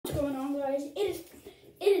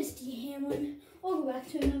everyone, welcome back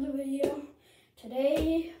to another video.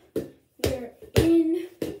 Today we're in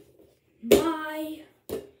my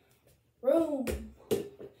room.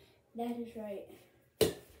 That is right.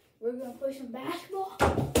 We're gonna play some basketball.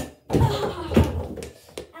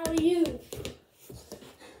 How are you?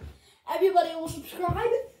 Everybody will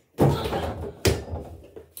subscribe.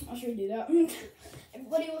 I should do that.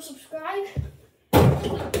 Everybody will subscribe. Let's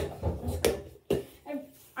go.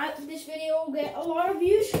 This video will get a lot of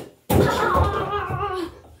views.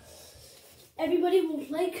 Everybody will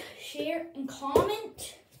like, share, and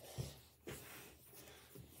comment.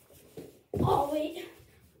 Oh wait,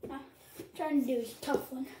 I'm trying to do this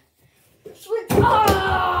tough one. Switch.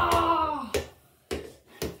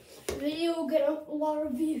 The video will get a lot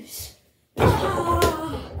of views.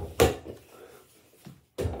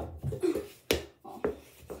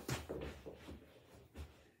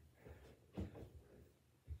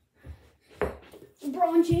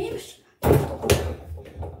 LeBron James,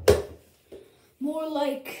 more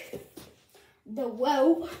like the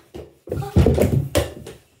WOW.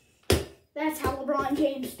 That's how LeBron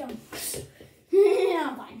James dunks.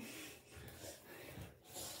 I'm fine.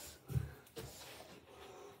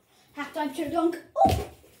 Halftime show dunk. Oh,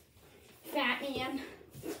 fat man.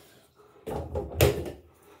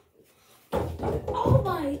 Oh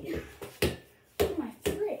my.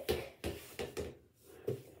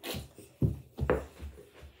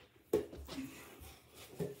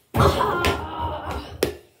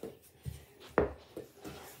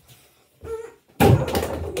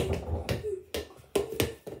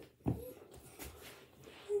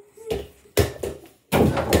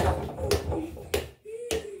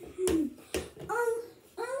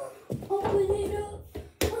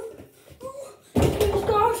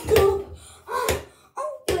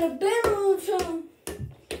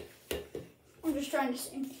 Trying to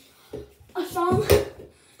sing a song.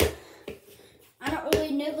 I don't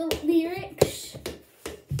really know the lyrics,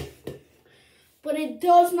 but it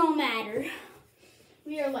does not matter.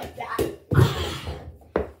 We are like that.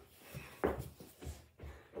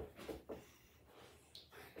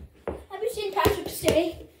 Happy St. Patrick's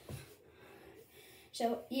Day.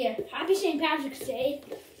 So yeah, happy St. Patrick's Day.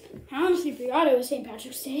 I honestly forgot it was St.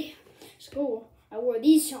 Patrick's Day. School. I wore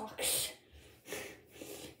these socks.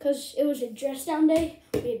 Because it was a dress down day,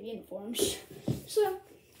 we have uniforms. So,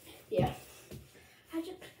 yeah.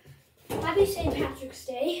 Happy St. Patrick's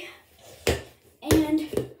Day. And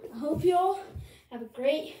I hope you all have a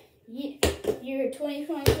great year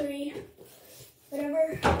 2023.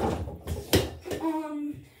 Whatever.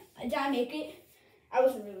 Did I make it? I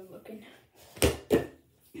wasn't really looking.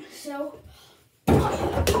 So,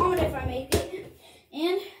 comment if I make it.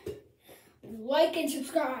 And like and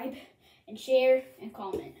subscribe. And share and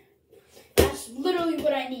comment. That's literally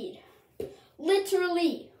what I need.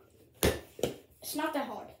 Literally. It's not that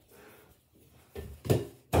hard.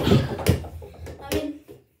 I mean,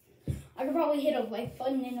 I could probably hit a like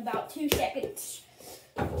button in about 2 seconds.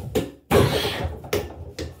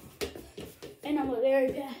 And I'm a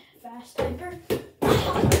very fast typer.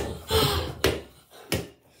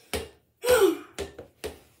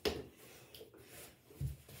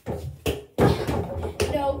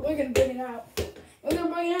 No, we're gonna bring it out. We're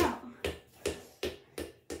gonna bring it out.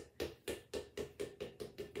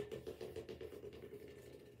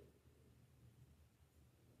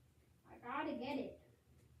 I gotta get it.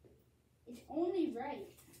 It's only right.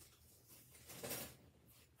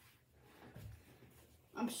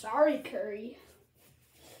 I'm sorry, Curry.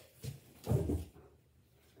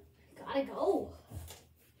 Gotta go.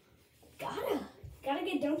 Gotta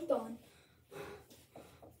get dunked on.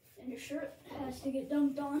 And your shirt has to get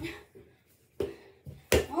dunked on.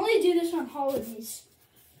 I only do this on holidays.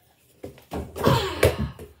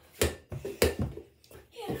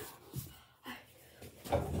 Yeah.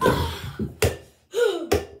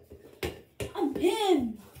 I'm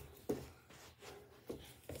him.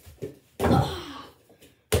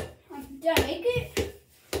 Did I make it?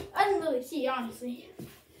 I didn't really see, honestly.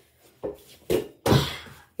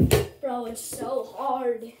 Bro, it's so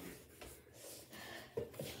hard.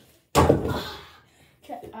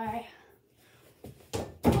 Alright.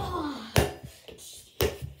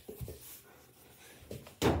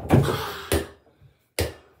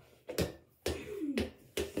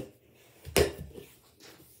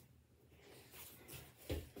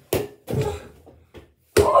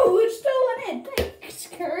 Oh, it's still in it. Thanks,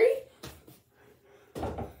 Curry.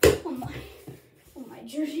 On my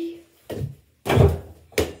jersey.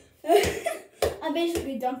 I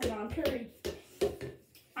basically dunked it on Curry.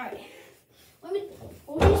 Alright.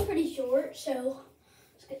 Well, he's pretty short, so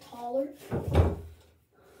let's get taller.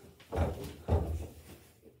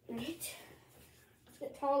 Right.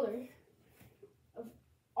 color of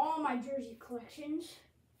all my jersey collections.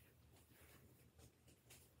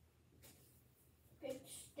 Picked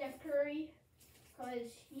Steph Curry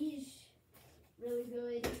because he's really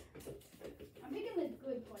good. I'm picking the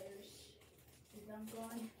good players to dunk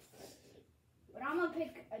on. But I'm going to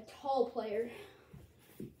pick a tall player,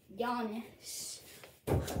 Giannis.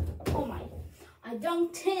 Oh my, I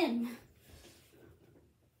dunked him.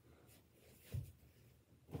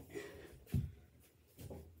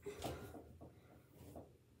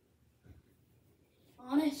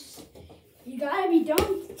 Giannis, you gotta be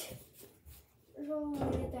dunked. First of all, I'm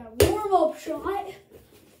gonna get that warm-up shot.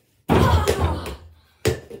 Ah!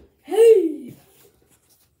 Hey!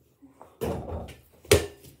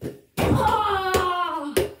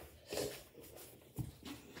 Ah!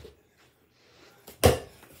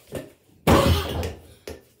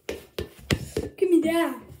 Give me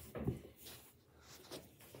that.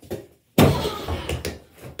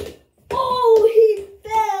 Oh, he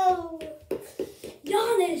fell.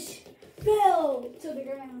 Giannis fell to the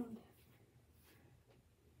ground.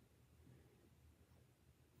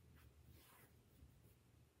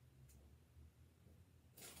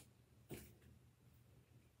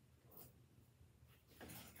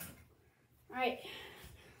 All right,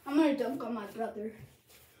 I'm gonna dunk on my brother.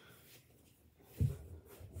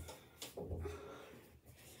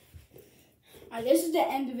 Alright, this is the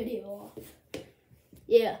end of the video.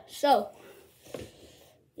 Yeah, so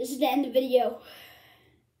this is the end of the video.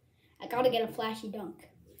 I gotta get a flashy dunk.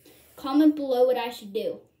 Comment below what I should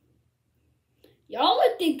do. Y'all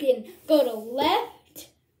are thinking go to left,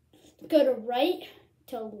 go to right,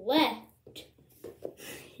 to left.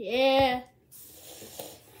 Yeah.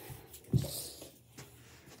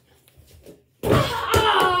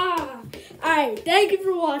 Ah! Alright, thank you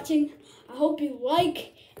for watching. I hope you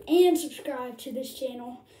like and subscribe to this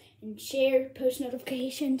channel and share, post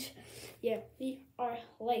notifications. Yeah, we are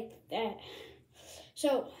like that.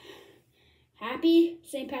 So, happy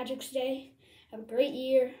St. Patrick's Day. Have a great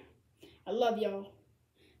year. I love y'all.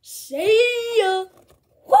 See ya!